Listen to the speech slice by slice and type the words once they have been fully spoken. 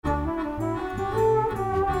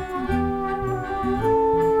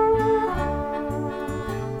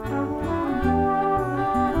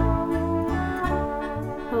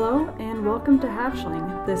Welcome to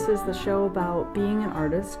Hatchling. This is the show about being an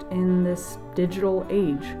artist in this digital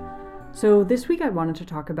age. So this week I wanted to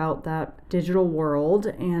talk about that digital world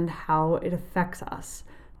and how it affects us.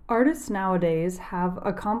 Artists nowadays have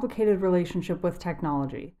a complicated relationship with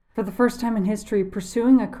technology. For the first time in history,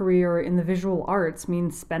 pursuing a career in the visual arts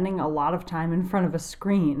means spending a lot of time in front of a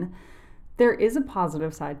screen. There is a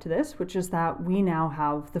positive side to this, which is that we now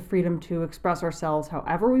have the freedom to express ourselves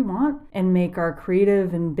however we want and make our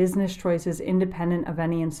creative and business choices independent of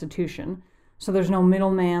any institution. So there's no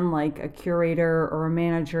middleman like a curator or a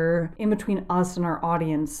manager in between us and our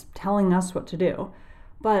audience telling us what to do.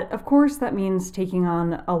 But of course, that means taking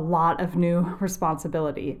on a lot of new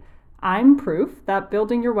responsibility. I'm proof that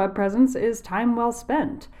building your web presence is time well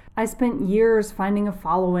spent. I spent years finding a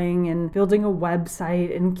following and building a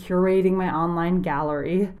website and curating my online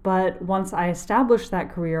gallery. But once I established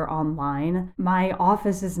that career online, my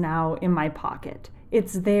office is now in my pocket.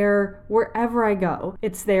 It's there wherever I go.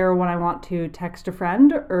 It's there when I want to text a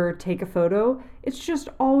friend or take a photo. It's just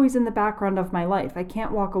always in the background of my life. I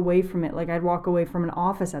can't walk away from it like I'd walk away from an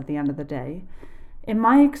office at the end of the day. In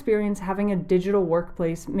my experience, having a digital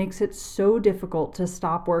workplace makes it so difficult to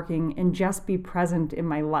stop working and just be present in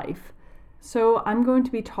my life. So I'm going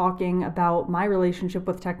to be talking about my relationship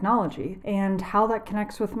with technology and how that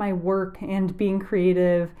connects with my work and being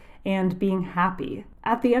creative and being happy.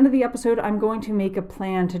 At the end of the episode, I'm going to make a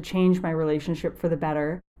plan to change my relationship for the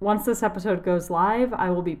better. Once this episode goes live,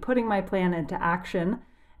 I will be putting my plan into action,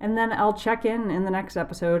 and then I'll check in the next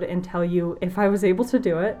episode and tell you if I was able to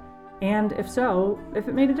do it, and if so, if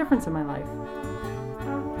it made a difference in my life.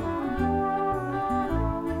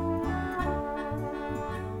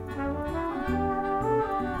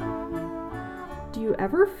 Do you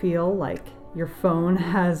ever feel like your phone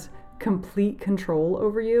has complete control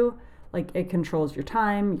over you? Like it controls your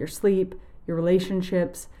time, your sleep, your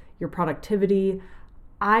relationships, your productivity?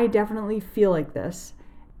 I definitely feel like this.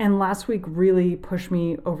 And last week really pushed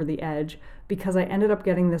me over the edge because I ended up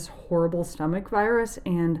getting this horrible stomach virus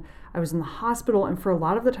and I was in the hospital, and for a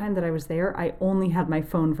lot of the time that I was there, I only had my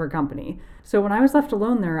phone for company. So when I was left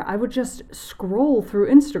alone there, I would just scroll through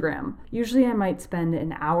Instagram. Usually I might spend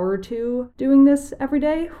an hour or two doing this every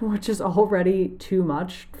day, which is already too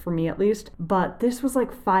much for me at least. But this was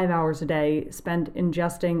like 5 hours a day spent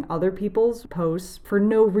ingesting other people's posts for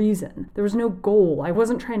no reason. There was no goal. I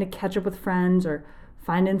wasn't trying to catch up with friends or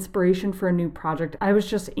find inspiration for a new project. I was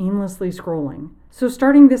just aimlessly scrolling. So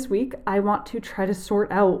starting this week, I want to try to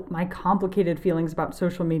sort out my complicated feelings about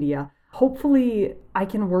social media. Hopefully, I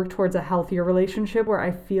can work towards a healthier relationship where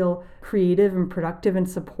I feel creative and productive and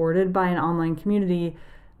supported by an online community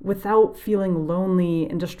without feeling lonely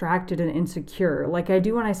and distracted and insecure like I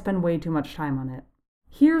do when I spend way too much time on it.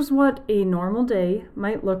 Here's what a normal day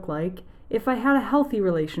might look like if I had a healthy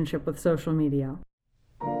relationship with social media.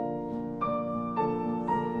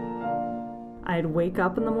 I'd wake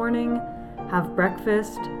up in the morning, have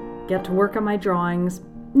breakfast, get to work on my drawings,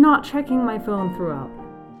 not checking my phone throughout.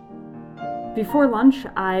 Before lunch,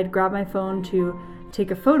 I'd grab my phone to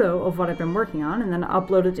take a photo of what I've been working on and then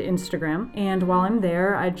upload it to Instagram. And while I'm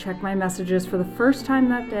there, I'd check my messages for the first time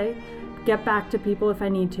that day, get back to people if I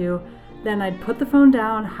need to, then I'd put the phone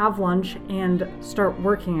down, have lunch, and start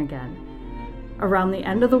working again. Around the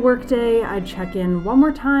end of the workday, I'd check in one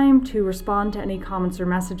more time to respond to any comments or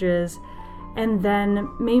messages. And then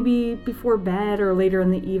maybe before bed or later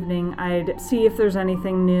in the evening, I'd see if there's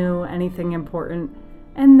anything new, anything important,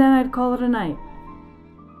 and then I'd call it a night.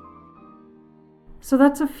 So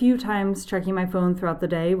that's a few times checking my phone throughout the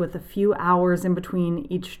day with a few hours in between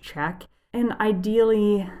each check. And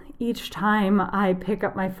ideally, each time I pick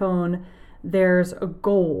up my phone, there's a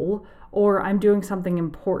goal or I'm doing something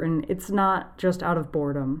important. It's not just out of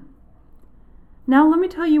boredom. Now let me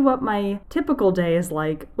tell you what my typical day is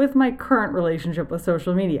like with my current relationship with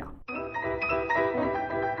social media.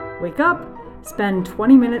 Wake up, spend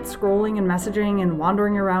 20 minutes scrolling and messaging and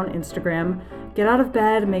wandering around Instagram, get out of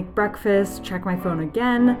bed, make breakfast, check my phone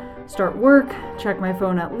again, start work, check my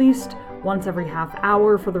phone at least once every half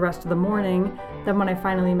hour for the rest of the morning. Then when I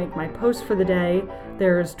finally make my post for the day,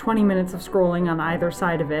 there's 20 minutes of scrolling on either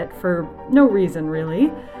side of it for no reason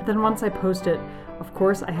really. Then once I post it, of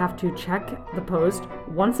course, I have to check the post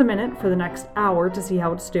once a minute for the next hour to see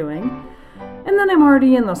how it's doing. And then I'm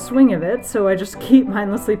already in the swing of it, so I just keep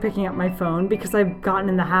mindlessly picking up my phone because I've gotten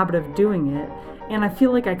in the habit of doing it. And I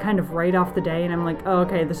feel like I kind of write off the day and I'm like, oh,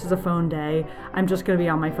 okay, this is a phone day. I'm just going to be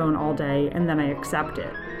on my phone all day, and then I accept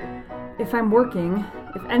it. If I'm working,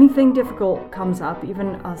 If anything difficult comes up,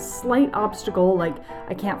 even a slight obstacle like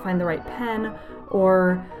I can't find the right pen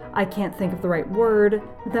or I can't think of the right word,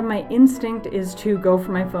 then my instinct is to go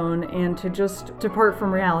for my phone and to just depart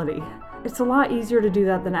from reality. It's a lot easier to do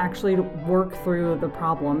that than actually to work through the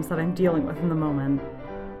problems that I'm dealing with in the moment.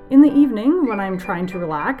 In the evening, when I'm trying to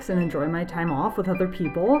relax and enjoy my time off with other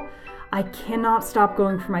people, I cannot stop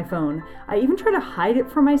going for my phone. I even try to hide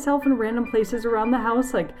it from myself in random places around the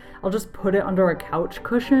house. Like, I'll just put it under a couch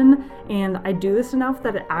cushion, and I do this enough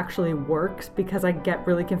that it actually works because I get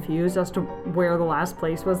really confused as to where the last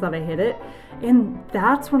place was that I hid it. And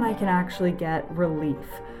that's when I can actually get relief.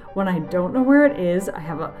 When I don't know where it is, I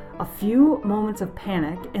have a few moments of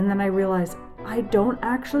panic, and then I realize I don't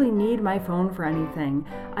actually need my phone for anything.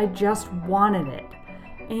 I just wanted it.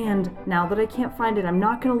 And now that I can't find it, I'm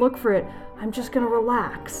not going to look for it. I'm just going to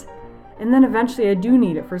relax. And then eventually I do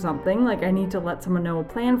need it for something, like I need to let someone know a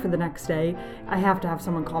plan for the next day. I have to have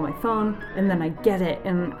someone call my phone, and then I get it,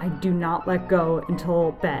 and I do not let go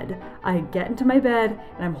until bed. I get into my bed,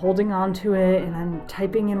 and I'm holding on to it, and I'm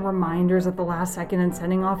typing in reminders at the last second and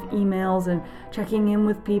sending off emails and checking in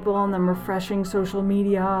with people, and then refreshing social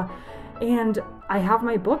media. And I have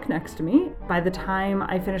my book next to me. By the time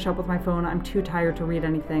I finish up with my phone, I'm too tired to read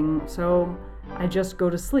anything, so I just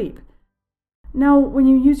go to sleep. Now, when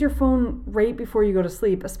you use your phone right before you go to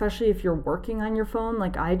sleep, especially if you're working on your phone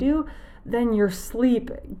like I do, then your sleep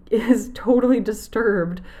is totally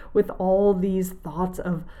disturbed with all these thoughts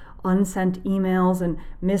of unsent emails and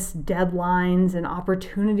missed deadlines and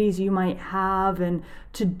opportunities you might have and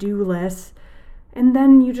to-do lists. And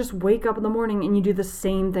then you just wake up in the morning and you do the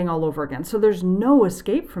same thing all over again. So there's no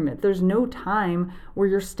escape from it. There's no time where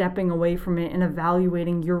you're stepping away from it and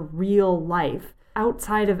evaluating your real life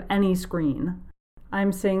outside of any screen.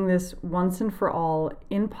 I'm saying this once and for all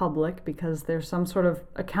in public because there's some sort of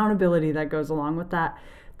accountability that goes along with that.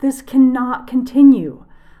 This cannot continue.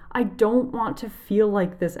 I don't want to feel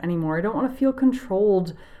like this anymore. I don't want to feel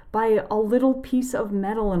controlled by a little piece of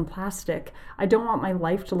metal and plastic. I don't want my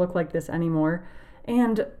life to look like this anymore.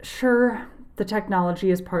 And sure, the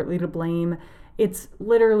technology is partly to blame. It's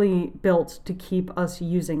literally built to keep us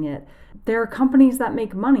using it. There are companies that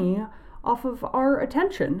make money off of our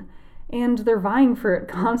attention, and they're vying for it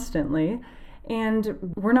constantly,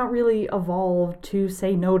 and we're not really evolved to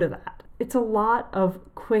say no to that. It's a lot of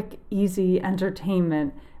quick, easy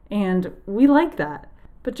entertainment, and we like that.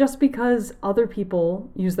 But just because other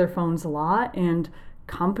people use their phones a lot and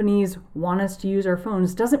companies want us to use our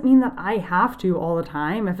phones doesn't mean that I have to all the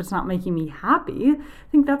time if it's not making me happy.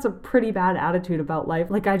 I think that's a pretty bad attitude about life.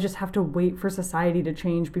 Like I just have to wait for society to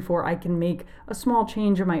change before I can make a small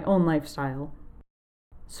change in my own lifestyle.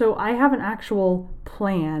 So I have an actual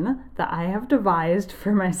plan that I have devised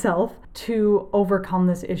for myself to overcome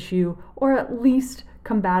this issue, or at least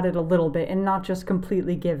combat it a little bit and not just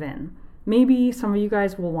completely give in. Maybe some of you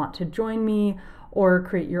guys will want to join me or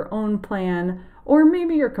create your own plan, or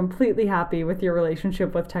maybe you're completely happy with your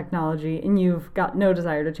relationship with technology and you've got no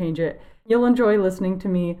desire to change it. You'll enjoy listening to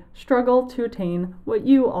me struggle to attain what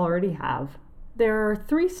you already have. There are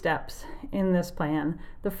 3 steps in this plan.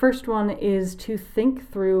 The first one is to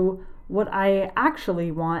think through what I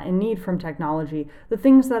actually want and need from technology, the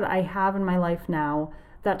things that I have in my life now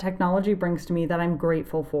that technology brings to me that I'm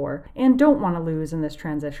grateful for and don't want to lose in this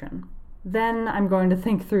transition. Then I'm going to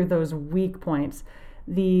think through those weak points,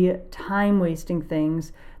 the time-wasting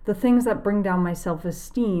things, the things that bring down my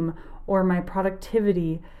self-esteem or my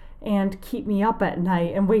productivity and keep me up at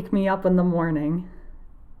night and wake me up in the morning.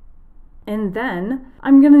 And then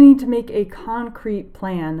I'm going to need to make a concrete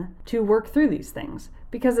plan to work through these things,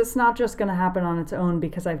 because it's not just going to happen on its own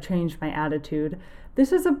because I've changed my attitude.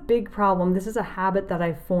 This is a big problem. This is a habit that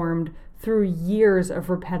I've formed through years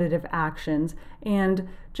of repetitive actions. And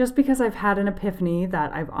just because I've had an epiphany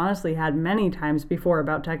that I've honestly had many times before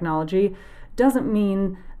about technology doesn't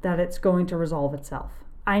mean that it's going to resolve itself.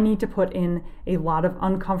 I need to put in a lot of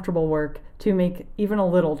uncomfortable work to make even a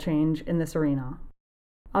little change in this arena.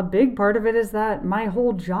 A big part of it is that my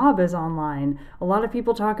whole job is online. A lot of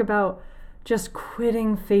people talk about just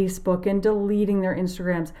quitting Facebook and deleting their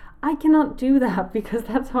Instagrams. I cannot do that because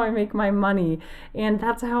that's how I make my money. And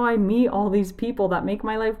that's how I meet all these people that make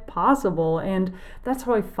my life possible. And that's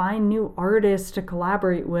how I find new artists to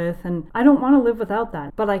collaborate with. And I don't want to live without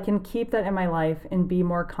that. But I can keep that in my life and be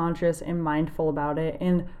more conscious and mindful about it.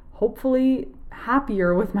 And hopefully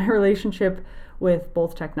happier with my relationship with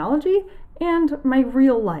both technology and my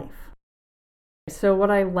real life. So what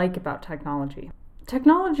I like about technology.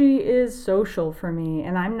 Technology is social for me,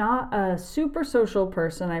 and I'm not a super social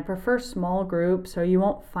person. I prefer small groups, so you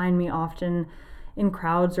won't find me often in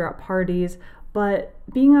crowds or at parties, But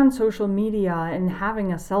being on social media and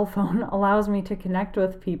having a cell phone allows me to connect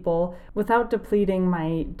with people without depleting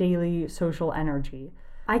my daily social energy.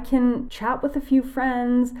 I can chat with a few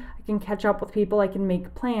friends, I can catch up with people, I can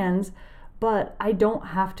make plans, but I don't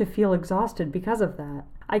have to feel exhausted because of that.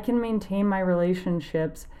 I can maintain my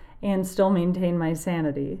relationships and still maintain my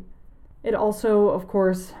sanity. It also, of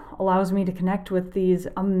course, allows me to connect with these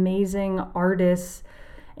amazing artists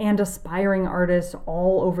and aspiring artists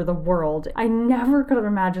all over the world. I never could have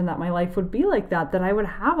imagined that my life would be like that I would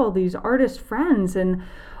have all these artist friends and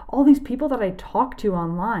all these people that I talk to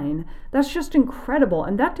online. That's just incredible.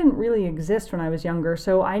 And that didn't really exist when I was younger,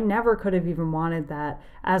 so I never could have even wanted that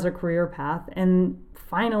as a career path. And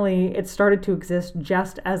finally, it started to exist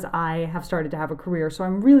just as I have started to have a career. So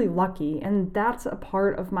I'm really lucky. And that's a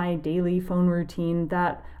part of my daily phone routine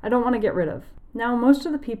that I don't want to get rid of. Now, most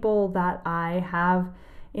of the people that I have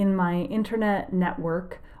in my internet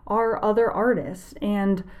network are other artists,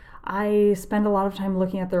 and I spend a lot of time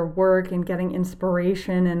looking at their work and getting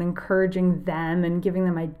inspiration and encouraging them and giving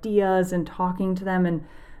them ideas and talking to them, and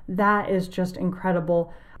that is just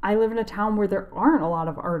incredible. I live in a town where there aren't a lot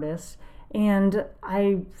of artists, and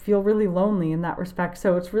I feel really lonely in that respect,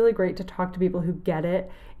 so it's really great to talk to people who get it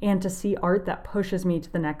and to see art that pushes me to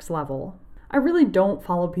the next level. I really don't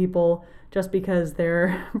follow people just because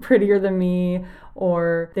they're prettier than me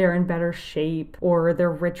or they're in better shape or they're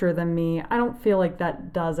richer than me. I don't feel like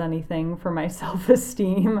that does anything for my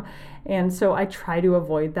self-esteem, and so I try to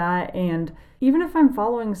avoid that. And even if I'm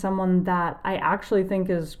following someone that I actually think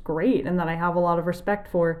is great and that I have a lot of respect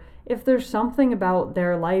for, if there's something about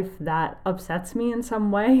their life that upsets me in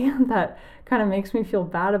some way that kind of makes me feel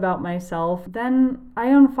bad about myself, then I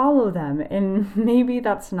unfollow them. And maybe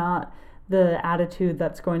that's not the attitude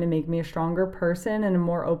that's going to make me a stronger person and a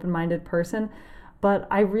more open-minded person, but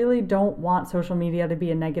I really don't want social media to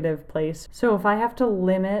be a negative place. So if I have to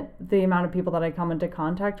limit the amount of people that I come into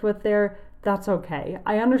contact with there, that's okay.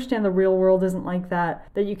 I understand the real world isn't like that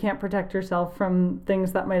you can't protect yourself from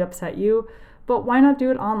things that might upset you, but why not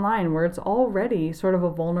do it online where it's already sort of a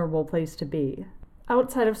vulnerable place to be?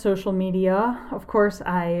 Outside of social media, of course,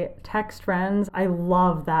 I text friends. I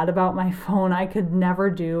love that about my phone. I could never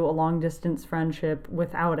do a long distance friendship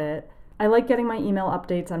without it. I like getting my email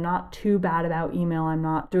updates. I'm not too bad about email. I'm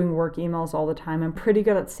not doing work emails all the time. I'm pretty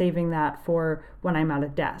good at saving that for when I'm at a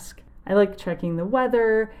desk. I like checking the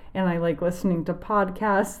weather and I like listening to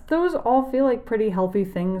podcasts. Those all feel like pretty healthy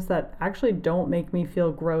things that actually don't make me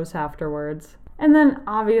feel gross afterwards. And then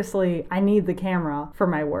obviously I need the camera for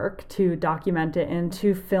my work to document it and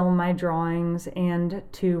to film my drawings and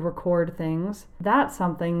to record things. That's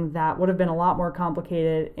something that would have been a lot more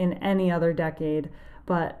complicated in any other decade,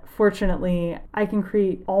 but fortunately I can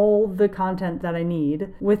create all the content that I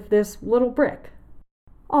need with this little brick.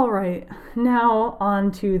 All right, now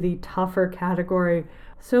on to the tougher category.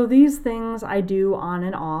 So these things I do on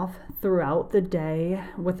and off throughout the day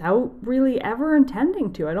without really ever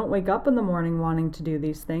intending to. I don't wake up in the morning wanting to do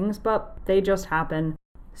these things, but they just happen.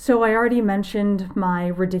 So I already mentioned my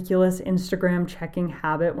ridiculous Instagram checking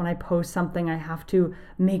habit. When I post something, I have to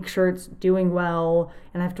make sure it's doing well,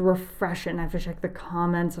 and I have to refresh it, and I have to check the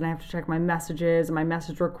comments, and I have to check my messages and my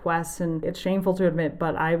message requests, and it's shameful to admit,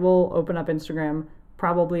 but I will open up Instagram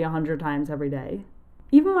probably 100 times every day.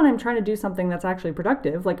 Even when I'm trying to do something that's actually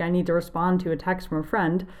productive, like I need to respond to a text from a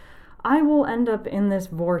friend, I will end up in this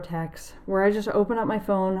vortex where I just open up my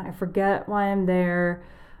phone, I forget why I'm there,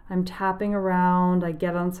 I'm tapping around, I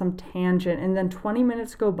get on some tangent, and then 20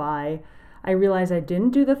 minutes go by, I realize I didn't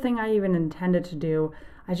do the thing I even intended to do,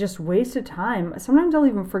 I just wasted time. Sometimes I'll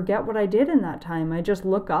even forget what I did in that time. I just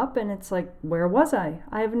look up and it's like, where was I?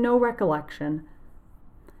 I have no recollection.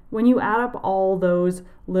 When you add up all those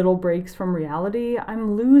little breaks from reality,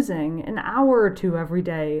 I'm losing an hour or two every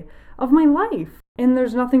day of my life. And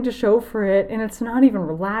there's nothing to show for it, and it's not even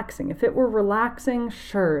relaxing. If it were relaxing,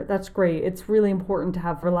 sure, that's great. It's really important to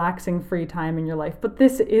have relaxing free time in your life, but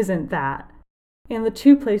this isn't that. And the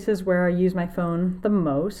two places where I use my phone the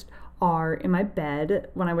most are in my bed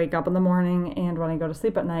when I wake up in the morning and when I go to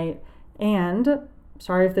sleep at night. And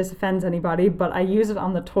sorry if this offends anybody, but I use it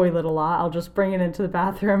on the toilet a lot. I'll just bring it into the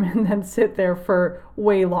bathroom and then sit there for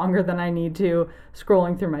way longer than I need to,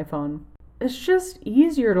 scrolling through my phone. It's just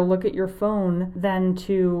easier to look at your phone than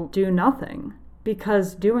to do nothing,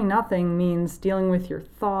 because doing nothing means dealing with your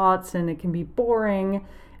thoughts and it can be boring.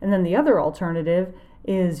 And then the other alternative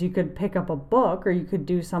is you could pick up a book or you could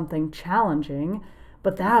do something challenging,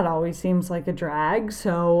 but that always seems like a drag.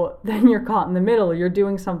 So then you're caught in the middle. You're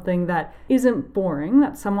doing something that isn't boring,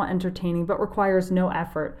 that's somewhat entertaining, but requires no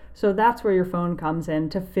effort. So that's where your phone comes in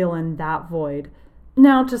to fill in that void.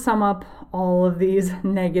 Now, to sum up all of these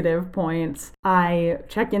negative points, I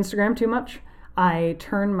check Instagram too much. I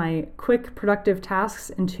turn my quick, productive tasks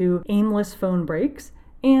into aimless phone breaks,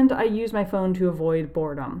 and I use my phone to avoid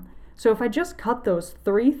boredom. So if I just cut those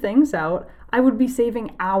 3 things out, I would be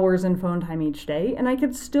saving hours in phone time each day, and I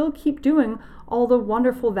could still keep doing all the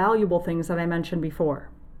wonderful, valuable things that I mentioned before.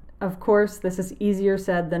 Of course, this is easier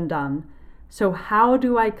said than done. So how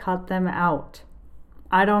do I cut them out?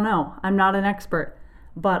 I don't know. I'm not an expert,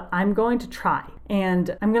 but I'm going to try.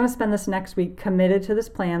 And I'm going to spend this next week committed to this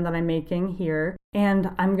plan that I'm making here.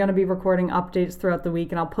 And I'm going to be recording updates throughout the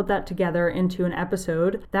week, and I'll put that together into an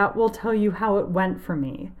episode that will tell you how it went for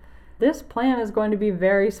me. This plan is going to be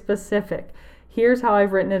very specific. Here's how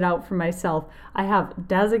I've written it out for myself. I have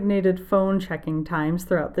designated phone checking times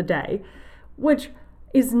throughout the day, which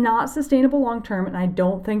is not sustainable long term, and I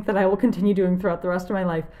don't think that I will continue doing throughout the rest of my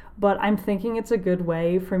life, but I'm thinking it's a good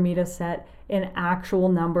way for me to set an actual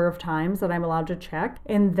number of times that I'm allowed to check,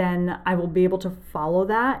 and then I will be able to follow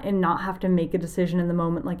that and not have to make a decision in the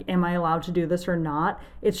moment like, am I allowed to do this or not?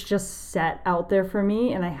 It's just set out there for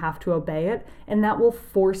me and I have to obey it, and that will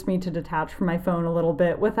force me to detach from my phone a little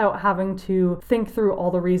bit without having to think through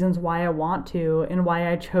all the reasons why I want to and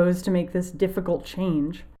why I chose to make this difficult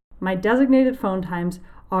change. My designated phone times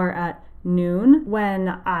are at noon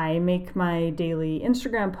when I make my daily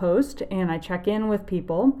Instagram post and I check in with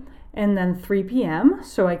people, and then 3 p.m.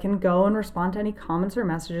 so I can go and respond to any comments or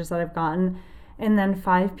messages that I've gotten, and then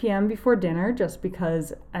 5 p.m. before dinner, just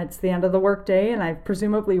because it's the end of the workday and I've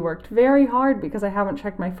presumably worked very hard because I haven't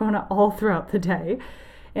checked my phone at all throughout the day.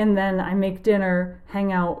 And then I make dinner,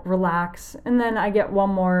 hang out, relax, and then I get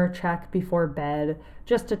one more check before bed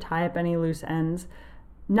just to tie up any loose ends.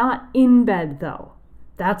 Not in bed though.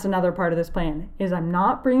 That's another part of this plan, is I'm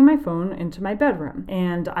not bringing my phone into my bedroom,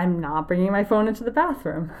 and I'm not bringing my phone into the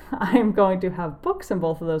bathroom. I'm going to have books in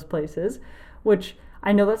both of those places, which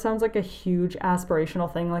I know that sounds like a huge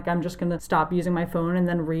aspirational thing, like I'm just going to stop using my phone and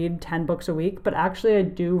then read 10 books a week, but actually I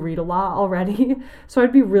do read a lot already, so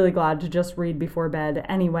I'd be really glad to just read before bed.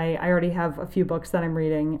 Anyway, I already have a few books that I'm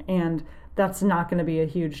reading, and that's not going to be a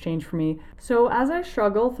huge change for me. So as I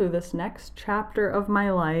struggle through this next chapter of my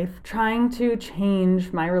life, trying to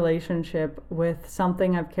change my relationship with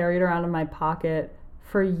something I've carried around in my pocket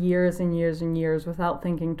for years and years and years without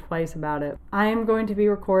thinking twice about it, I am going to be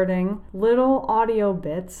recording little audio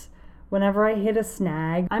bits whenever I hit a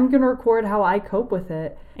snag. I'm going to record how I cope with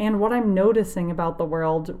it and what I'm noticing about the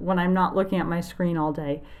world when I'm not looking at my screen all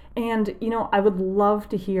day. And, I would love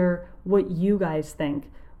to hear what you guys think.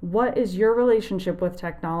 What is your relationship with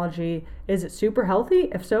technology? Is it super healthy?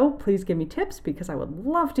 If so, please give me tips because I would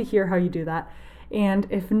love to hear how you do that. And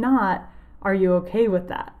if not, are you okay with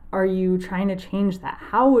that? Are you trying to change that?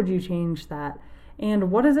 How would you change that? And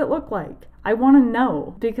what does it look like? I want to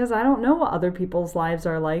know because I don't know what other people's lives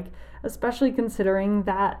are like, especially considering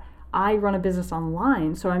that I run a business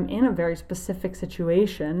online, so I'm in a very specific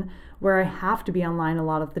situation where I have to be online a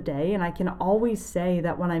lot of the day, and I can always say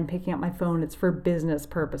that when I'm picking up my phone, it's for business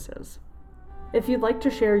purposes. If you'd like to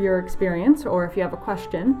share your experience, or if you have a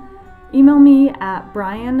question, email me at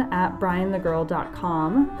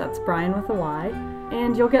brian@brianthegirl.com, that's Brian with a Y,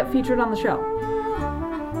 and you'll get featured on the show.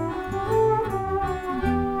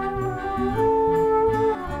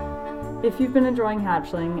 If you've been enjoying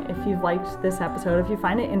Hatchling, if you've liked this episode, if you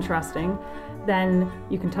find it interesting, then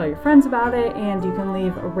you can tell your friends about it and you can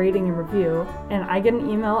leave a rating and review. And I get an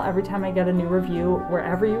email every time I get a new review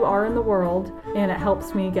wherever you are in the world, and it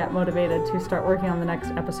helps me get motivated to start working on the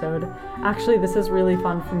next episode. Actually, this is really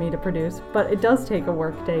fun for me to produce, but it does take a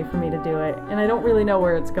work day for me to do it, and I don't really know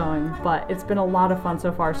where it's going, but it's been a lot of fun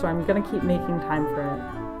so far, so I'm going to keep making time for it.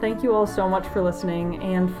 Thank you all so much for listening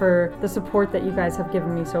and for the support that you guys have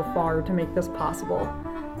given me so far to make this possible.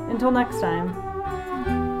 Until next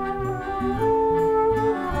time.